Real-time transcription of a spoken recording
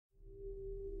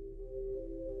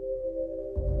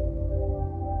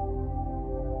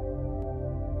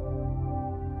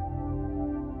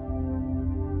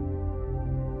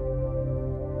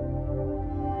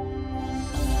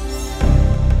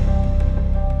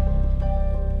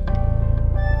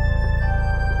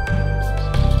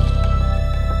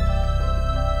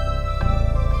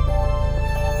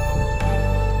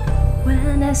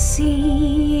I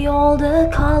see all the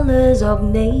colors of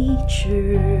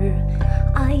nature,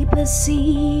 I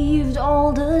perceived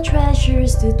all the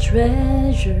treasures to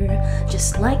treasure.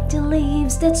 Just like the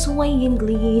leaves that sway in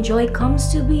glee, joy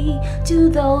comes to be to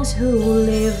those who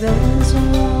live as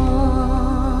one.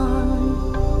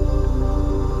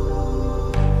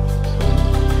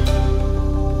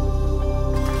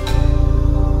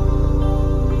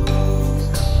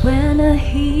 When I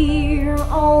hear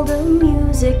all the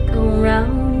music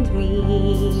around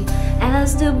me,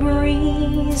 as the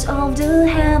breeze of the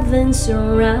heavens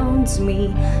surrounds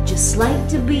me, just like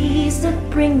the bees that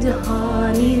bring the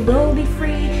honey, we'll be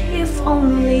free if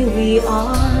only we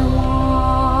are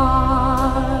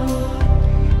one.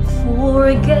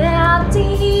 Forget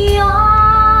the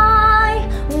I,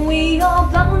 we are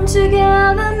bound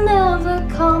together, never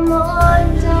come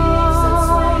undone.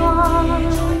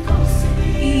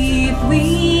 If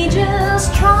we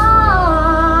just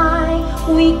try,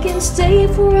 we can stay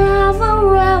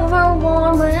forever, ever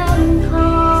warm and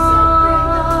calm.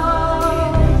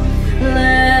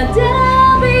 Let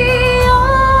there be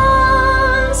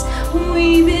us,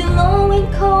 we belong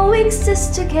and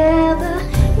coexist together,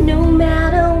 no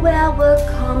matter where we're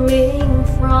coming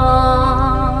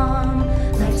from.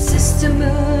 Like Sister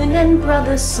Moon and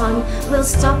Brother Sun, we'll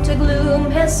stop the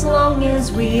gloom as long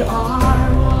as we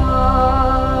are one.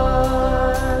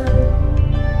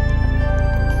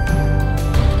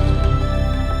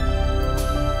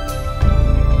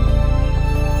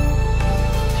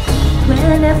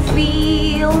 When I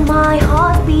feel my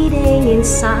heart beating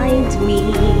inside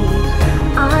me,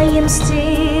 I am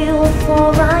still,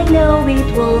 for I know it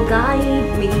will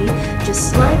guide me.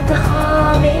 Just like the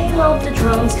humming of the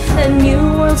drums, a new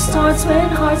world starts when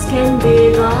hearts can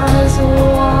beat as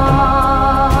one.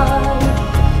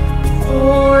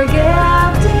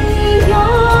 Forget the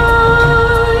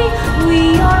I, we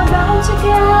are bound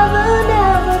together,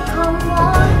 never come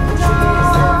undone.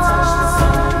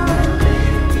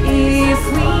 If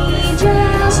we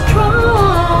just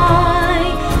try,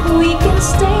 we can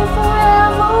stay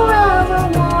forever, ever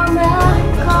warm and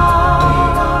calm.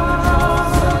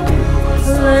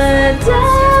 Let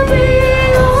there be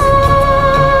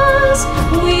us,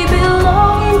 we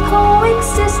belong and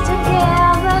coexist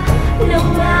together, no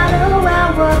matter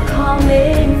where we're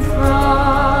coming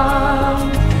from.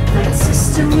 Like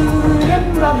Sister Moon and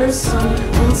Brother Sun,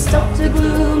 we'll stop the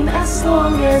gloom as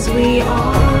long as we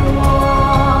are one.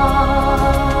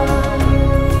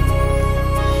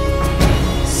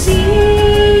 See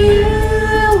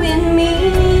you and me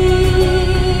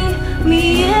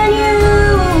and you.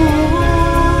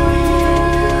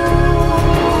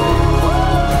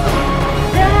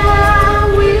 Then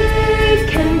we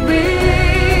can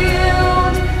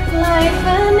build life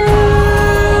anew.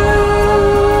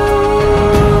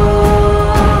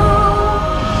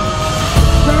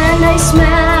 When I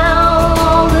smell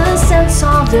all the scents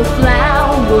of the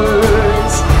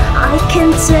flowers, I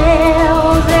can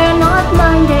tell they're not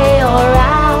mine, they are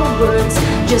ours.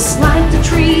 Just like the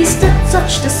trees that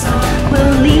touch the sun,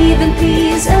 we'll live in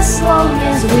peace as long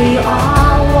as we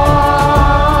are one.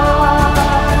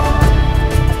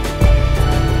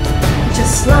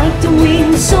 Just like the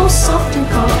wind so soft and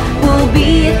calm, we'll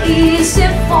be at ease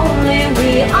if only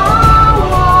we are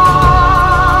one.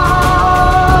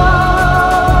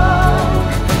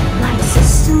 Like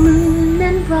Sister Moon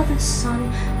and Brother Sun,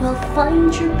 we'll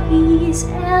find your peace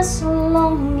as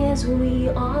long as we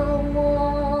are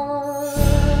one.